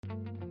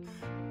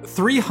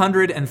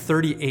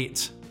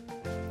338.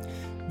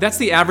 That's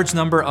the average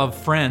number of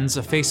friends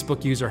a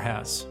Facebook user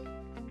has.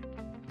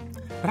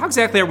 But how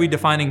exactly are we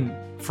defining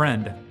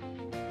friend?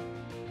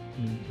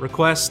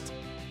 Request,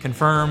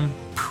 confirm,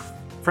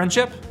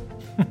 friendship?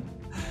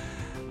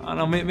 I don't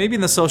know, maybe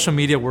in the social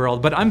media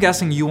world, but I'm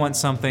guessing you want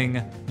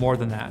something more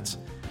than that.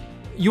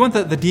 You want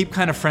the deep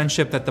kind of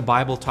friendship that the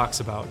Bible talks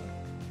about.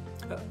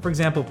 For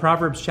example,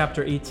 Proverbs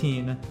chapter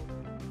 18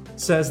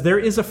 says, "There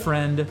is a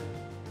friend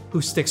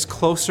who sticks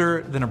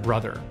closer than a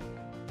brother."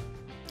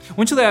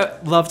 Wouldn't you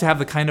love to have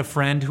the kind of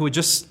friend who would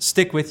just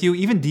stick with you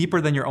even deeper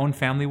than your own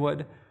family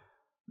would?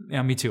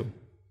 Yeah, me too.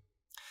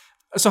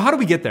 So how do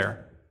we get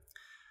there?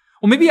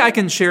 Well, maybe I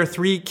can share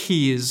 3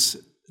 keys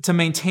to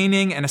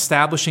maintaining and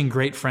establishing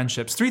great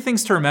friendships. 3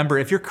 things to remember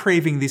if you're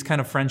craving these kind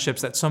of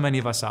friendships that so many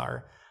of us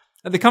are.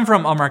 They come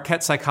from a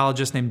Marquette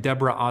psychologist named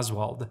Deborah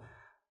Oswald.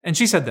 And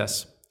she said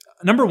this: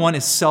 number 1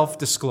 is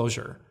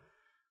self-disclosure.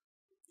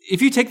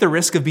 If you take the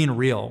risk of being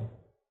real,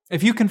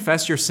 if you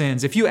confess your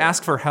sins, if you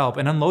ask for help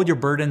and unload your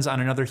burdens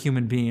on another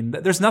human being,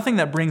 there's nothing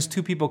that brings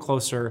 2 people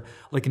closer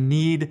like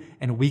need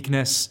and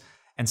weakness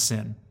and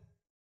sin.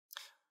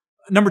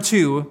 Number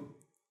 2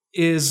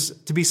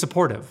 is to be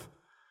supportive.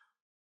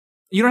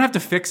 You don't have to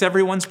fix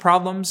everyone's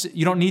problems.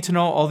 You don't need to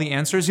know all the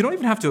answers. You don't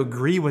even have to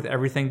agree with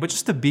everything, but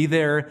just to be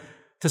there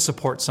to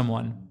support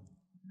someone,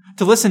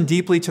 to listen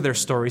deeply to their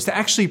stories, to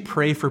actually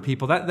pray for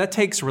people. That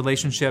takes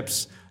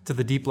relationships to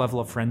the deep level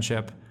of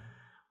friendship.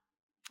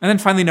 And then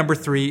finally, number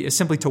 3 is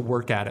simply to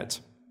work at it.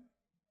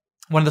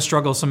 One of the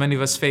struggles so many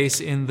of us face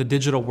in the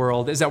digital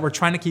world is that we're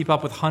trying to keep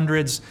up with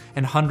hundreds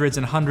and hundreds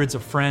and hundreds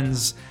of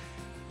friends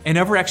and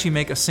never actually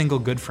make a single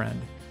good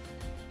friend.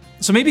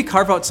 So maybe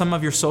carve out some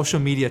of your social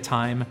media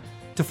time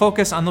to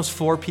focus on those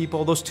 4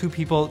 people, those 2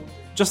 people,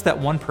 just that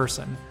one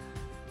person.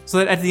 So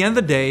that at the end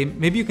of the day,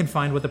 maybe you can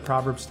find what the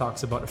Proverbs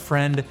talks about, a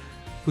friend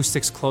who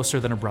sticks closer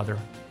than a brother.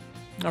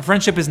 Now,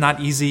 friendship is not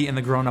easy in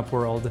the grown-up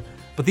world,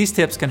 but these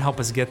tips can help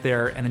us get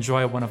there and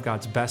enjoy one of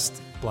God's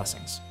best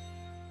blessings.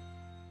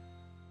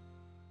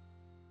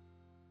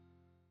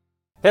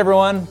 Hey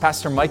everyone,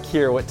 Pastor Mike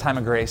here with Time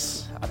of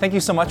Grace. Thank you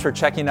so much for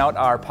checking out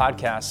our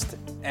podcast,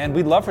 and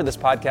we'd love for this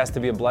podcast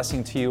to be a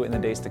blessing to you in the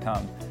days to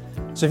come.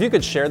 So if you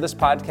could share this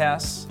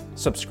podcast,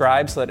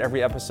 subscribe so that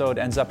every episode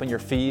ends up in your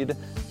feed,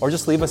 or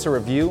just leave us a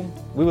review,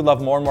 we would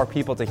love more and more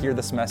people to hear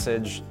this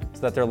message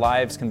so that their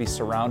lives can be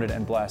surrounded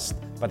and blessed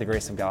by the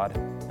grace of God.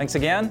 Thanks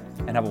again,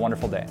 and have a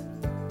wonderful day.